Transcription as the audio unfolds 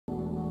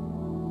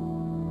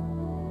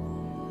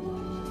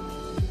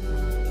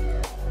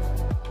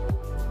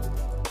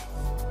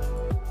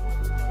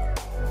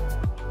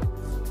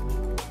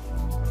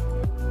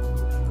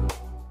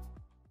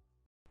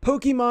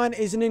Pokémon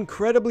is an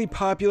incredibly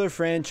popular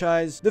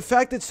franchise. The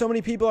fact that so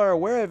many people are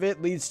aware of it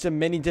leads to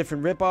many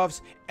different ripoffs,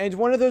 and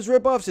one of those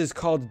ripoffs is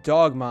called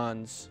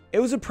Dogmons.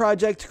 It was a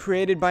project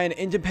created by an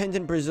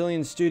independent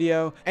Brazilian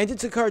studio, and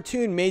it's a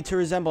cartoon made to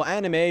resemble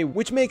anime,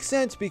 which makes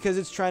sense because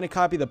it's trying to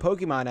copy the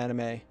Pokémon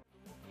anime.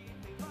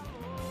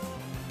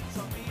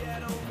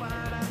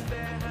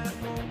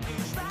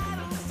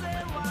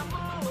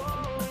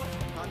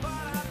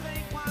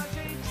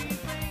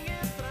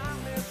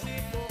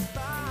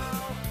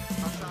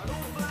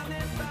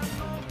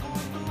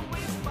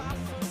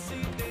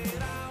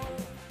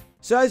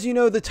 So as you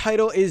know, the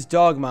title is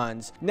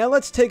Dogmons. Now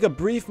let's take a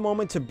brief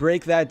moment to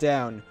break that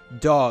down.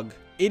 Dog.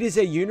 It is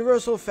a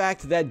universal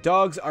fact that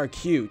dogs are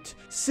cute.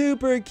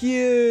 Super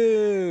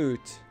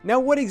cute! Now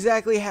what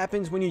exactly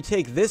happens when you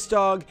take this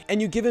dog and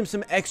you give him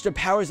some extra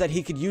powers that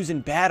he could use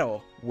in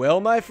battle?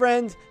 Well, my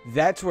friend,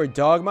 that's where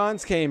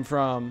Dogmons came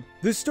from.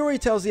 The story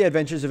tells the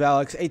adventures of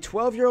Alex, a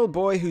 12-year-old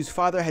boy whose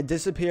father had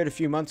disappeared a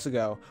few months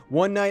ago.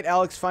 One night,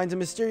 Alex finds a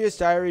mysterious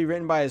diary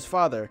written by his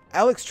father.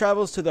 Alex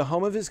travels to the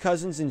home of his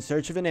cousins in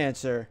search of an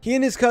answer. He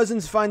and his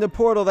cousins find a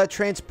portal that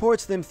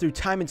transports them through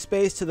time and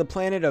space to the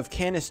planet of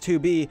Canis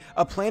 2b,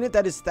 a planet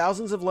that is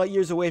thousands of light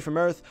years away from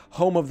Earth,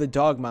 home of the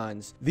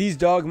Dogmons. These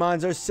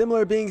Dogmons are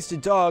similar beings to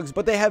dogs,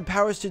 but they have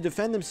powers to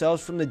defend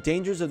themselves from the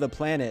dangers of the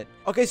planet.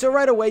 Okay, so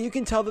right away, you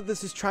can tell that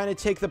this is trying to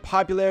take the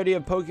popularity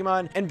of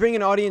Pokemon and bring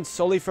an audience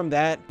solely from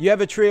that. You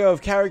have a trio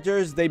of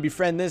characters, they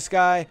befriend this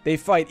guy, they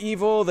fight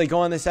evil, they go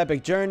on this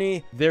epic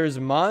journey, there's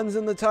Mons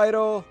in the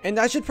title, and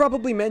I should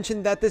probably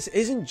mention that this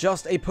isn't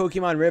just a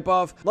Pokemon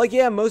ripoff. Like,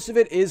 yeah, most of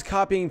it is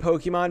copying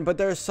Pokemon, but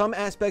there are some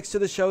aspects to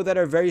the show that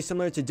are very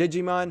similar to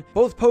Digimon.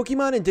 Both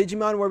Pokemon and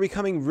Digimon were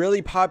becoming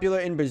really popular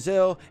in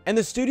Brazil, and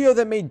the studio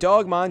that made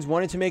Dogmons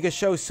wanted to make a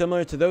show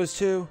similar to those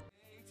two.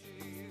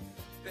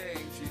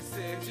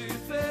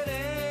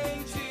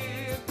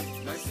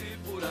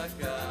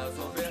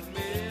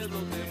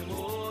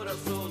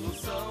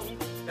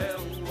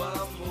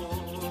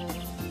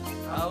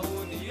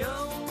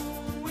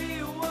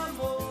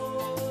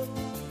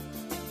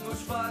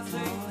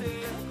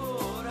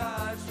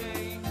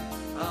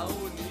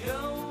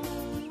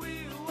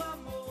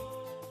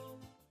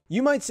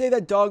 You might say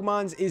that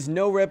Dogmons is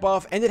no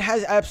ripoff, and it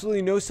has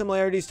absolutely no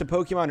similarities to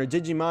Pokemon or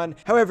Digimon.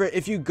 However,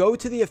 if you go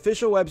to the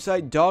official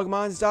website,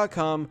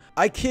 dogmons.com,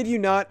 I kid you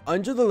not,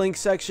 under the link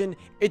section,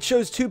 it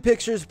shows two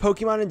pictures,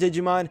 Pokemon and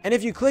Digimon, and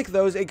if you click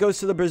those, it goes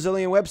to the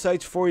Brazilian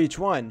websites for each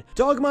one.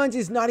 Dogmons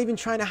is not even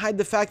trying to hide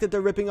the fact that they're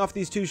ripping off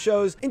these two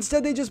shows.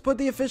 Instead, they just put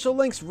the official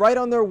links right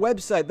on their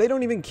website. They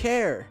don't even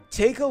care.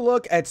 Take a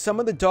look at some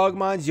of the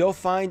Dogmons you'll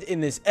find in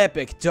this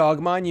epic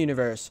Dogmon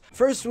universe.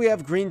 First, we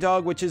have Green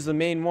Dog, which is the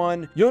main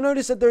one. You'll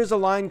notice that there's a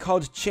line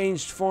called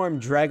Changed Form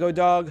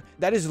Dragodog.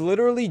 That is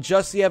literally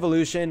just the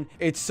evolution.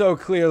 It's so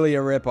clearly a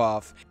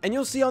ripoff. And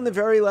you'll see on the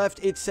very left,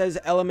 it says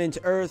Element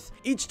Earth.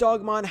 Each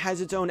Dogmon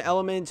has its own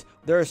element.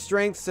 There are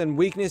strengths and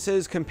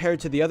weaknesses compared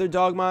to the other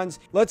Dogmons.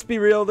 Let's be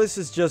real, this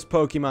is just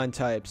Pokemon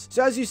types.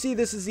 So as you see,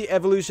 this is the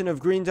evolution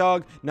of Green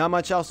Dog. Not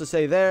much else to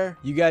say there.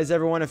 You guys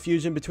ever want a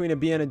fusion between a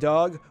bee and a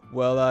dog?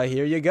 Well,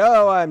 here you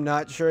go. I'm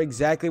not sure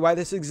exactly why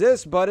this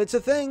exists, but it's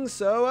a thing,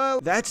 so,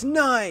 that's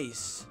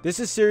nice. This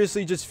is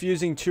seriously just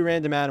fusing two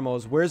random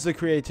animals. Where's the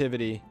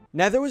creativity?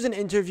 Now, there was an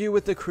interview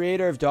with the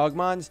creator of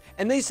Dogmons,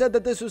 and they said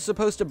that this was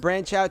supposed to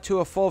branch out to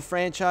a full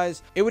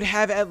franchise. It would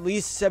have at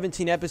least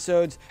 17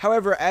 episodes.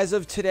 However, as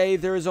of today,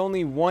 there is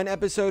only one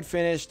episode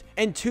finished,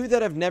 and two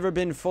that have never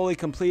been fully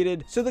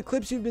completed. So the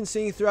clips you've been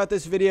seeing throughout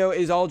this video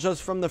is all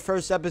just from the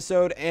first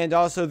episode, and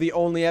also the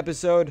only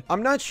episode.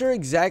 I'm not sure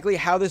exactly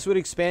how this would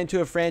expand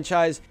to a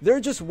franchise. There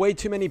are just way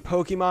too many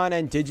Pokemon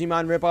and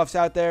Digimon ripoffs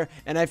out there,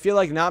 and I feel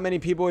like not many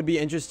people would be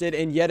interested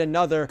in yet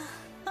another.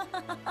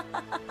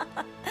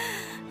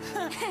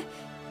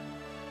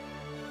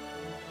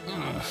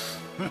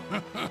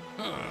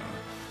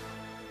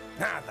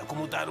 Nada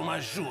como dar uma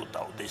ajuda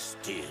ao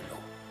destino.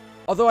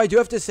 Although I do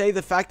have to say,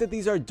 the fact that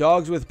these are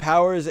dogs with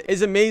powers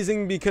is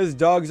amazing because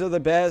dogs are the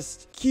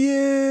best. Cute!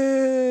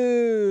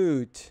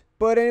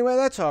 But anyway,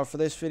 that's all for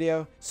this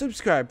video.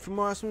 Subscribe for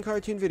more awesome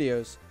cartoon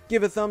videos.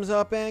 Give a thumbs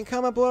up and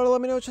comment below to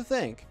let me know what you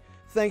think.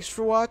 Thanks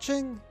for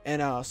watching,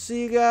 and I'll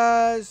see you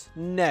guys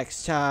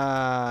next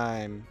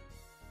time.